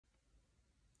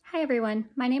Hi everyone,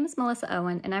 my name is Melissa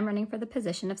Owen and I'm running for the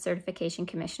position of Certification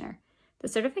Commissioner. The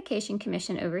Certification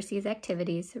Commission oversees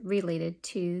activities related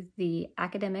to the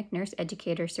Academic Nurse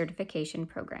Educator Certification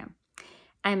Program.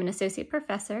 I am an Associate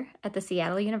Professor at the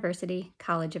Seattle University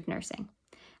College of Nursing.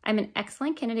 I'm an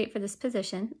excellent candidate for this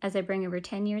position as I bring over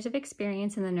 10 years of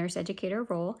experience in the nurse educator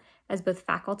role as both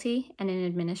faculty and in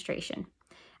administration.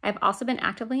 I've also been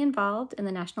actively involved in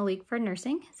the National League for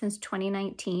Nursing since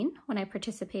 2019 when I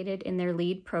participated in their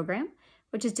LEAD program,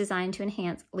 which is designed to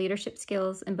enhance leadership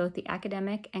skills in both the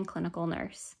academic and clinical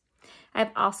nurse. I've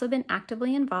also been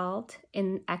actively involved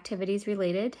in activities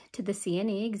related to the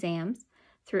CNE exams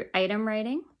through item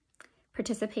writing,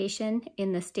 participation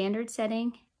in the standard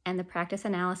setting, and the practice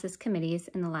analysis committees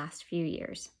in the last few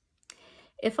years.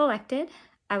 If elected,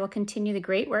 I will continue the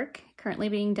great work currently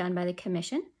being done by the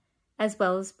Commission, as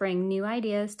well as bring new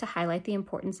ideas to highlight the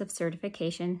importance of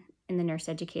certification in the nurse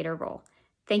educator role.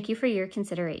 Thank you for your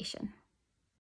consideration.